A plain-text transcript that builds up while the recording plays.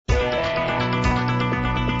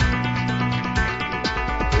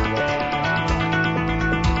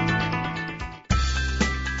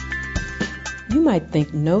You might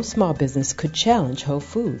think no small business could challenge Whole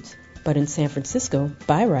Foods, but in San Francisco,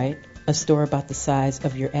 Bi-Rite, a store about the size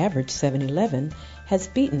of your average 7-Eleven, has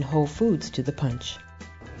beaten Whole Foods to the punch.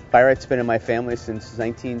 Bi-Rite's been in my family since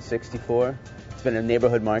 1964. It's been a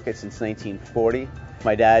neighborhood market since 1940.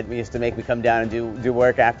 My dad used to make me come down and do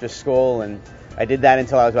work after school, and I did that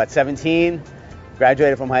until I was about 17,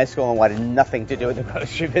 graduated from high school and wanted nothing to do with the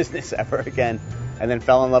grocery business ever again. And then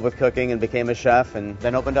fell in love with cooking and became a chef, and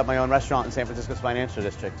then opened up my own restaurant in San Francisco's financial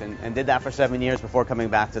district, and did that for 7 years before coming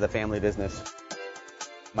back to the family business.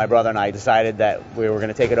 My brother and I decided that we were going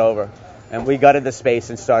to take it over, and we gutted the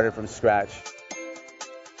space and started from scratch.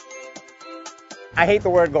 I hate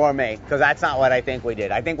the word gourmet, because that's not what I think we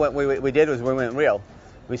did. I think what we did was we went real.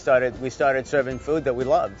 We started serving food that we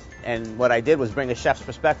loved, and what I did was bring a chef's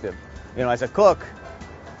perspective. You know, as a cook,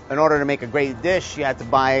 in order to make a great dish, you had to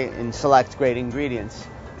buy and select great ingredients.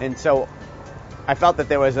 And so I felt that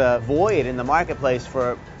there was a void in the marketplace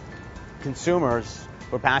for consumers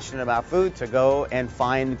who are passionate about food to go and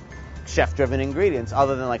find chef-driven ingredients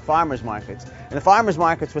other than like farmers markets. And the farmers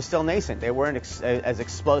markets were still nascent. They weren't as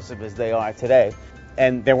explosive as they are today.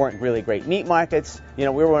 And there weren't really great meat markets. You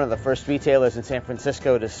know, we were one of the first retailers in San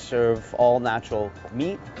Francisco to serve all natural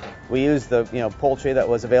meat. We used the poultry that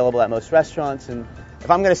was available at most restaurants. And if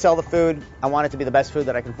I'm going to sell the food, I want it to be the best food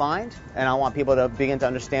that I can find, and I want people to begin to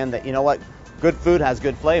understand that, you know what, good food has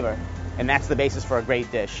good flavor, and that's the basis for a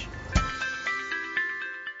great dish.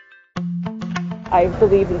 I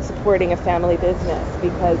believe in supporting a family business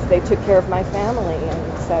because they took care of my family,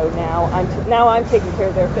 and so now I'm taking care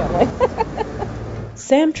of their family.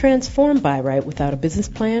 Sam transformed Bi-Rite without a business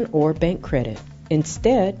plan or bank credit.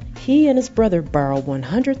 Instead, he and his brother borrowed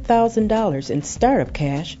 $100,000 in startup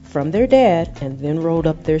cash from their dad and then rolled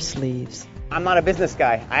up their sleeves. I'm not a business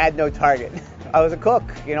guy. I had no target. I was a cook.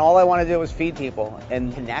 You know, all I wanted to do was feed people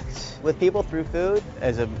and connect with people through food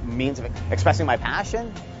as a means of expressing my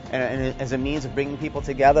passion and as a means of bringing people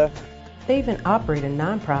together. They even operate a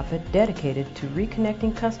nonprofit dedicated to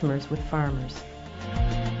reconnecting customers with farmers.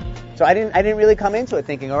 So I didn't really come into it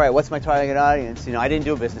thinking, all right, what's my target audience? You know, I didn't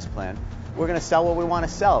do a business plan. We're going to sell what we want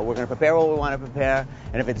to sell. We're going to prepare what we want to prepare.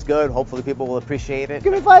 And if it's good, hopefully people will appreciate it.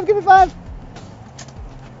 Give me 5, give me 5.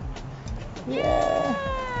 Yeah.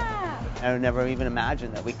 I would never even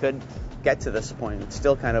imagined that we could get to this point. It's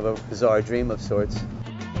still kind of a bizarre dream of sorts.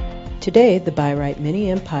 Today, the Bi-Rite mini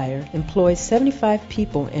empire employs 75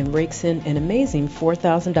 people and rakes in an amazing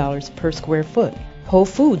 $4,000 per square foot. Whole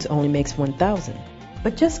Foods only makes $1,000.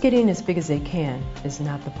 But just getting as big as they can is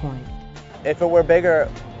not the point. If it were bigger,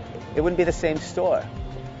 it wouldn't be the same store,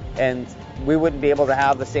 and we wouldn't be able to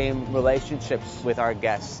have the same relationships with our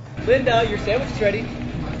guests. Linda, your sandwich is ready.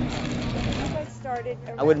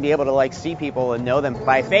 I wouldn't be able to see people and know them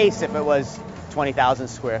by face if it was 20,000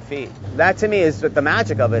 square feet. That to me is what the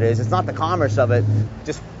magic of it is. It's not the commerce of it,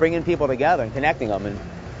 just bringing people together and connecting them. And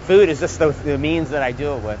food is just the means that I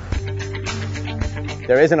do it with.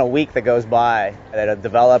 There isn't a week that goes by that a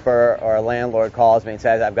developer or a landlord calls me and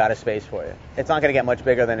says, I've got a space for you. It's not going to get much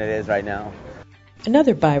bigger than it is right now.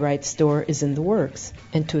 Another Bi-Rite store is in the works,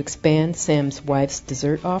 and to expand Sam's wife's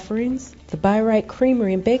dessert offerings, the Bi-Rite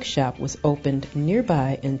Creamery and Bake Shop was opened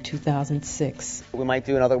nearby in 2006. We might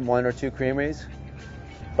do another 1 or 2 creameries,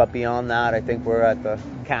 but beyond that, I think we're at the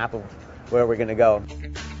cap of where we're going to go.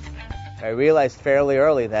 I realized fairly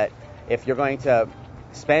early that if you're going to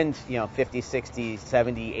spend 50, 60,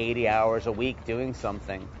 70, 80 hours a week doing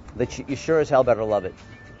something, that you sure as hell better love it.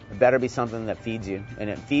 It better be something that feeds you, and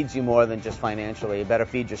it feeds you more than just financially. It better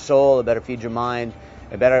feed your soul, it better feed your mind,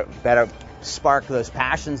 it better spark those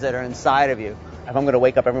passions that are inside of you. If I'm going to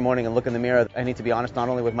wake up every morning and look in the mirror, I need to be honest not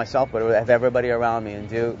only with myself, but with everybody around me,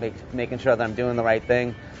 and making sure that I'm doing the right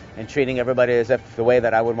thing and treating everybody as if the way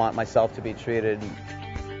that I would want myself to be treated.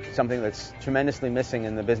 Something that's tremendously missing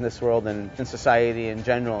in the business world and in society in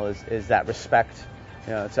general is that respect.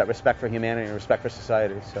 It's that respect for humanity and respect for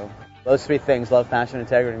society. So those 3 things, love, passion,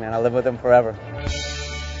 integrity, man, I live with them forever.